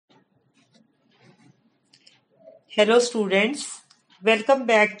Hello students, welcome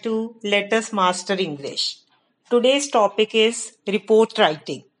back to Let Us Master English. Today's topic is report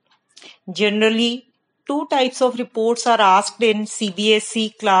writing. Generally, two types of reports are asked in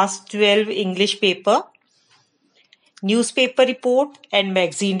CBSE class 12 English paper, newspaper report and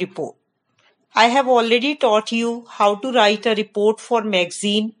magazine report. I have already taught you how to write a report for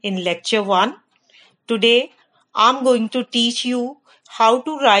magazine in lecture 1. Today, I'm going to teach you how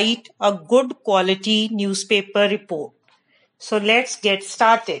to write a good quality newspaper report. So let's get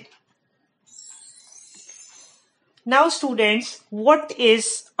started. Now students, what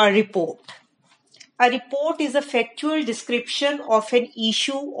is a report? A report is a factual description of an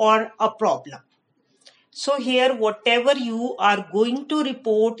issue or a problem. So here whatever you are going to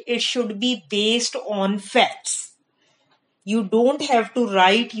report, it should be based on facts. You don't have to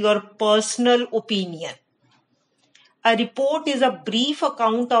write your personal opinion. A report is a brief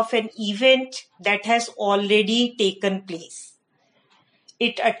account of an event that has already taken place.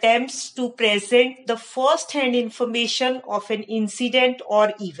 It attempts to present the first-hand information of an incident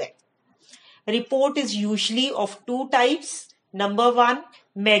or event. A report is usually of two types. Number one,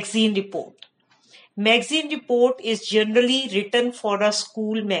 magazine report. Magazine report is generally written for a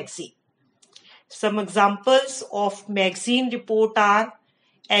school magazine. Some examples of magazine report are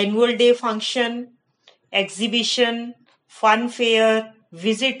annual day function, exhibition, fun fair,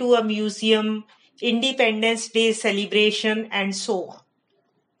 visit to a museum, Independence Day celebration, and so on.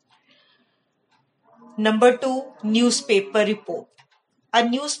 Number two, newspaper report. A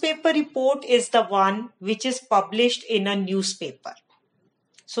newspaper report is the one which is published in a newspaper.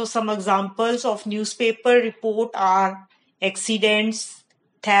 So some examples of newspaper report are accidents,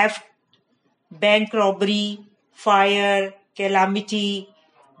 theft, bank robbery, fire, calamity,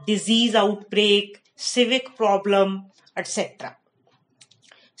 disease outbreak, civic problem, etc.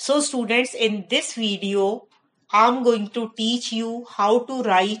 So students, in this video, I'm going to teach you how to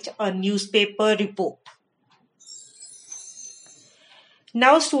write a newspaper report.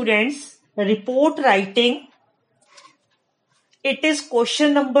 Now students, report writing, it is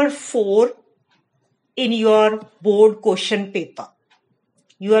question number 4 in your board question paper.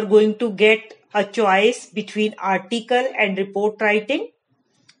 You are going to get a choice between article and report writing.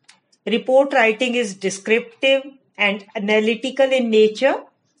 Report writing is descriptive and analytical in nature.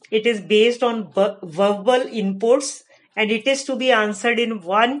 It is based on verbal inputs and it is to be answered in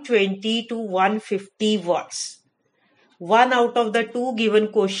 120 to 150 words. One out of the two given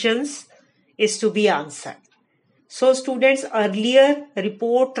questions is to be answered. So students, earlier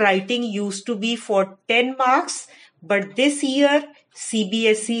report writing used to be for 10 marks, but this year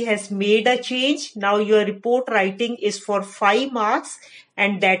CBSE has made a change. Now your report writing is for 5 marks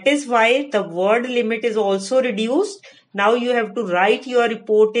and that is why the word limit is also reduced. Now you have to write your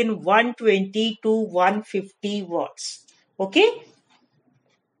report in 120 to 150 words. Okay?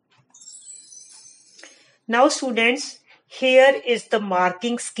 Now students, here is the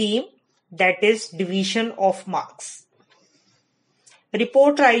marking scheme, that is division of marks.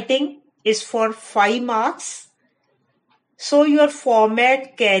 Report writing is for 5 marks. So your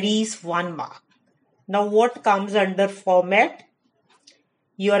format carries 1 mark. Now what comes under format?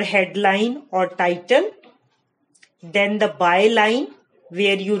 Your headline or title. Then the byline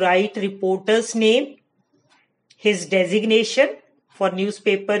where you write reporter's name, his designation. For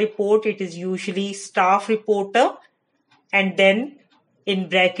newspaper report, it is usually staff reporter. And then in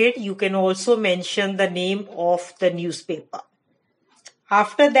bracket, you can also mention the name of the newspaper.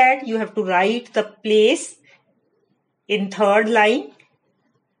 After that, you have to write the place in third line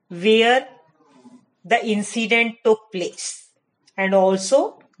where the incident took place and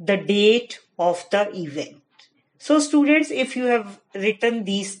also the date of the event. So students, if you have written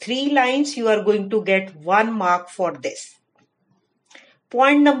these 3 lines, you are going to get 1 mark for this.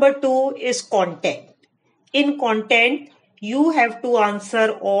 Point number 2 is content. In content, you have to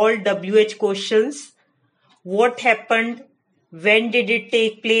answer all WH questions. What happened? When did it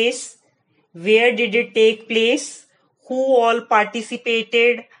take place? Where did it take place? Who all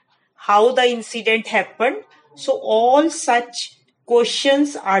participated? How the incident happened? So all such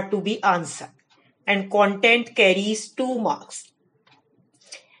questions are to be answered. And content carries 2 marks.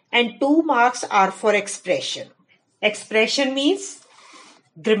 And 2 marks are for expression. Expression means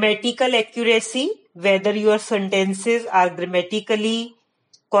grammatical accuracy, whether your sentences are grammatically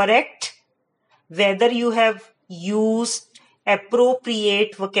correct, whether you have used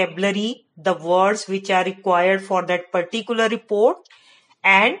appropriate vocabulary, the words which are required for that particular report,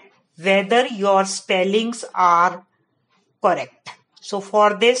 and whether your spellings are correct. So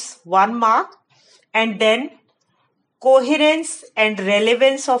for this, 1 mark. And then coherence and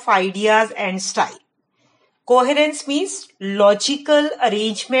relevance of ideas and style. Coherence means logical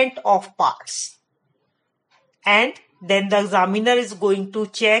arrangement of parts. And then the examiner is going to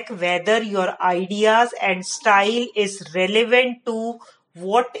check whether your ideas and style is relevant to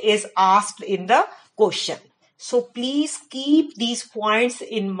what is asked in the question. So please keep these points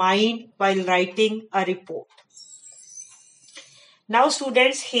in mind while writing a report. Now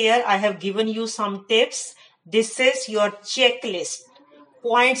students, here I have given you some tips. This is your checklist.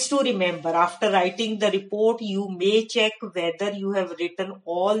 Points to remember. After writing the report, you may check whether you have written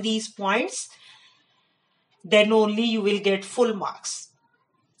all these points. Then only you will get full marks.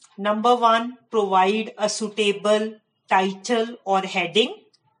 Number 1, provide a suitable title or heading.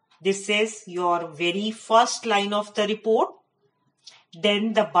 This is your very first line of the report.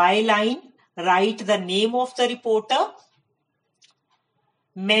 Then the byline, write the name of the reporter.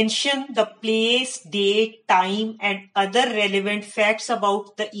 Mention the place, date, time, and other relevant facts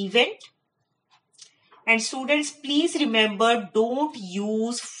about the event. And students, please remember, don't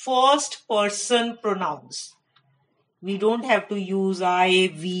use first person pronouns. We don't have to use I,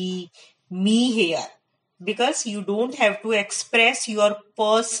 we, me here, because you don't have to express your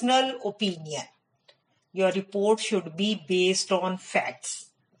personal opinion. Your report should be based on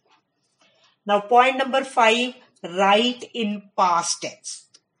facts. Now, point number 5, write in past tense.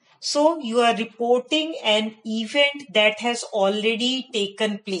 So, you are reporting an event that has already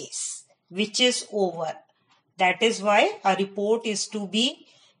taken place, which is over. That is why a report is to be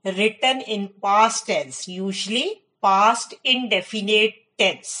written in past tense, usually past indefinite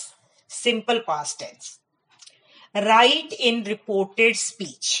tense, simple past tense. Write in reported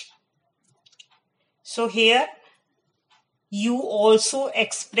speech. So here you also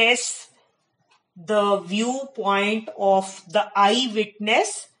express the viewpoint of the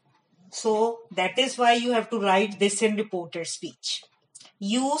eyewitness. So that is why you have to write this in reported speech.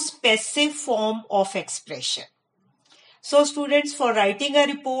 Use passive form of expression. So students, for writing a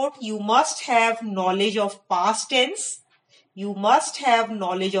report, you must have knowledge of past tense. You must have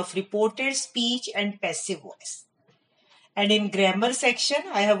knowledge of reported speech and passive voice. And in grammar section,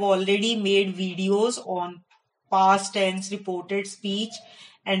 I have already made videos on past tense, reported speech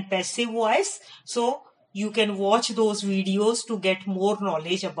and passive voice. So you can watch those videos to get more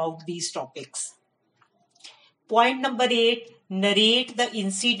knowledge about these topics. Point number 8, narrate the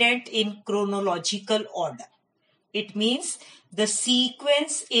incident in chronological order. It means the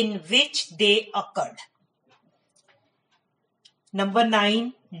sequence in which they occurred. Number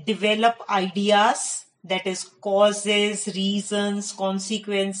 9, develop ideas, that is causes, reasons,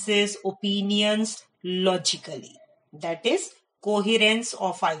 consequences, opinions logically. That is coherence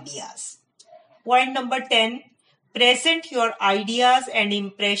of ideas. Point number 10, present your ideas and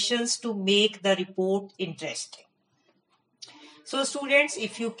impressions to make the report interesting. So students,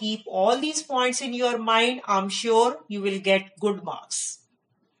 if you keep all these points in your mind, I'm sure you will get good marks.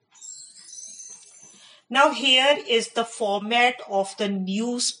 Now here is the format of the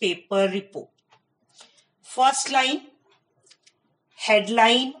newspaper report. First line,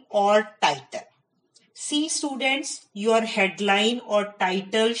 headline or title. See students, your headline or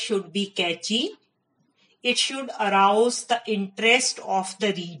title should be catchy. It should arouse the interest of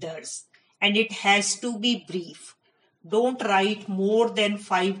the readers and it has to be brief. Don't write more than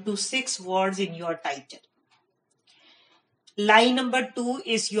 5 to 6 words in your title. Line number 2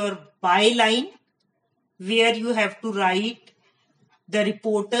 is your byline, where you have to write the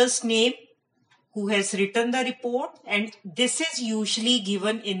reporter's name who has written the report, and this is usually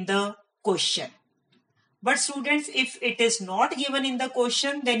given in the question. But students, if it is not given in the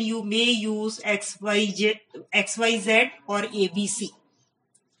question, then you may use XYZ or ABC.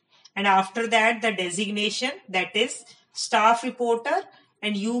 And after that, the designation, that is staff reporter,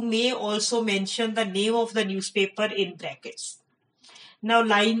 and you may also mention the name of the newspaper in brackets. Now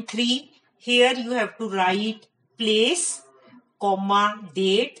line 3, here you have to write place, comma,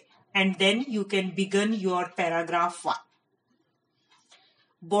 date, and then you can begin your paragraph 1.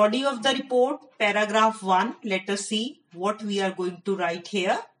 Body of the report, paragraph 1, let us see what we are going to write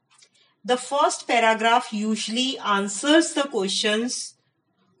here. The first paragraph usually answers the questions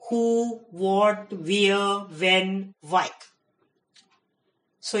who, what, where, when, why.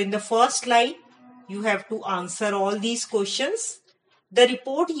 So in the first line, you have to answer all these questions. The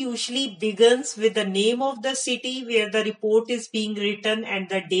report usually begins with the name of the city where the report is being written and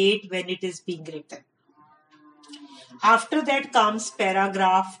the date when it is being written. After that comes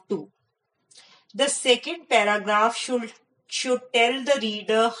paragraph 2. The second paragraph should tell the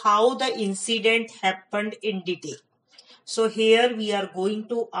reader how the incident happened in detail. So here we are going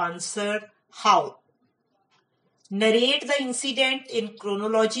to answer how. Narrate the incident in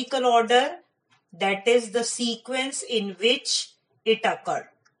chronological order. that is the sequence in which it occurred.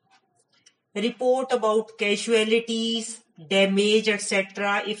 Report about casualties, damage,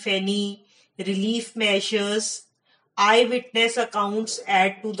 etc., if any, relief measures. Eyewitness accounts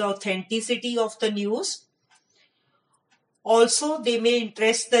add to the authenticity of the news. Also, they may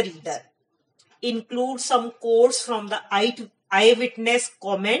interest the reader. Include some quotes from the eyewitness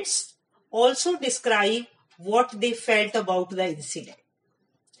comments. Also describe what they felt about the incident.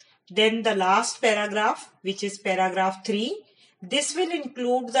 Then the last paragraph, which is paragraph 3, this will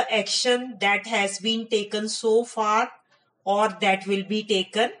include the action that has been taken so far or that will be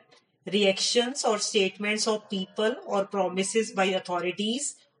taken, reactions or statements of people or promises by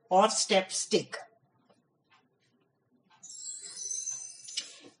authorities or steps taken.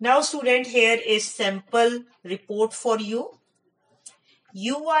 Now student, here is sample report for you.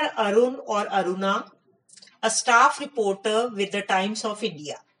 You are Arun or Aruna, a staff reporter with the Times of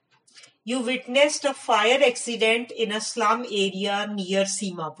India. You witnessed a fire accident in a slum area near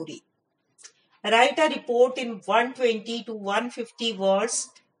Simapuri. Write a report in 120 to 150 words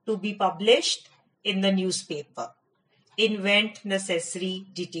to be published in the newspaper. Invent necessary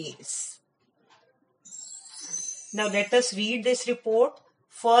details. Now let us read this report.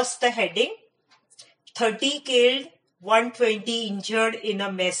 First, the heading: 30 killed, 120 injured in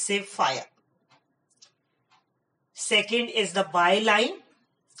a massive fire. Second is the byline: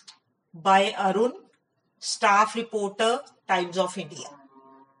 by Arun, staff reporter, Times of India.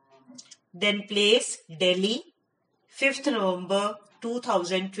 Then place: Delhi, 5th November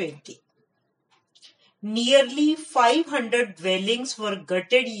 2020. Nearly 500 dwellings were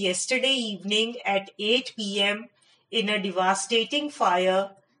gutted yesterday evening at 8 p.m. in a devastating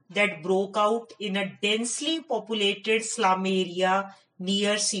fire that broke out in a densely populated slum area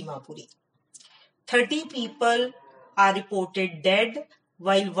near Simapuri. 30 people are reported dead,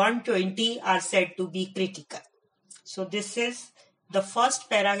 while 120 are said to be critical. So this is the first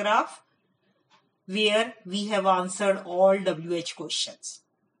paragraph where we have answered all WH questions.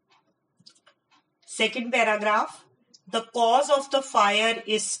 Second paragraph: the cause of the fire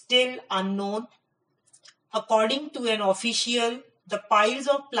is still unknown. According to an official, the piles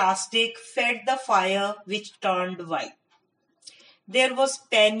of plastic fed the fire, which turned white. There was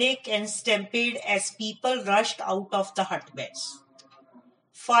panic and stampede as people rushed out of the hotbeds.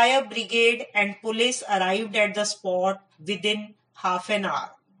 Fire brigade and police arrived at the spot within half an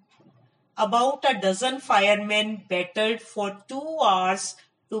hour. About a dozen firemen battled for 2 hours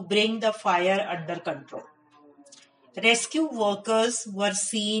to bring the fire under control. Rescue workers were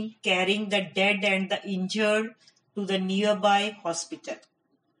seen carrying the dead and the injured to the nearby hospital.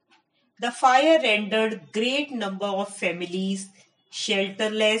 The fire rendered great number of families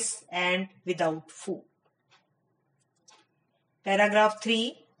shelterless and without food. Paragraph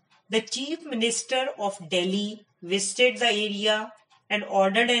 3. The Chief Minister of Delhi visited the area and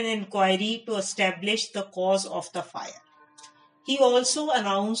ordered an inquiry to establish the cause of the fire. He also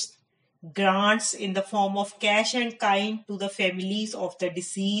announced grants in the form of cash and kind to the families of the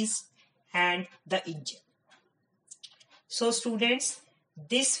deceased and the injured. So students,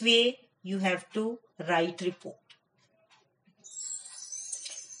 this way you have to write report.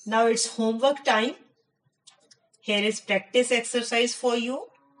 Now it's homework time. Here is practice exercise for you.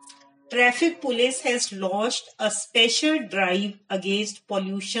 Traffic police has launched a special drive against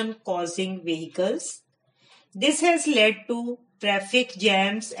pollution causing vehicles. This has led to traffic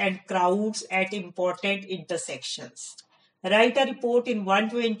jams and crowds at important intersections. Write a report in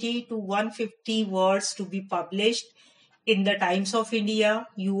 120 to 150 words to be published in the Times of India.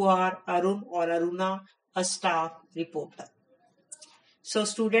 You are Arun or Aruna, a staff reporter. So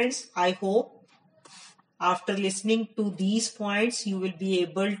students, I hope after listening to these points, you will be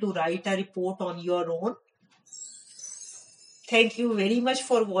able to write a report on your own. Thank you very much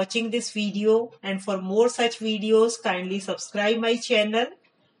for watching this video, and for more such videos, kindly subscribe my channel,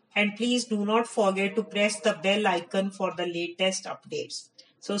 and please do not forget to press the bell icon for the latest updates.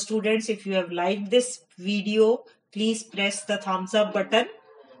 So students, if you have liked this video, please press the thumbs up button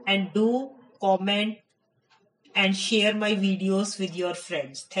and do comment and share my videos with your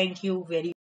friends. Thank you very much.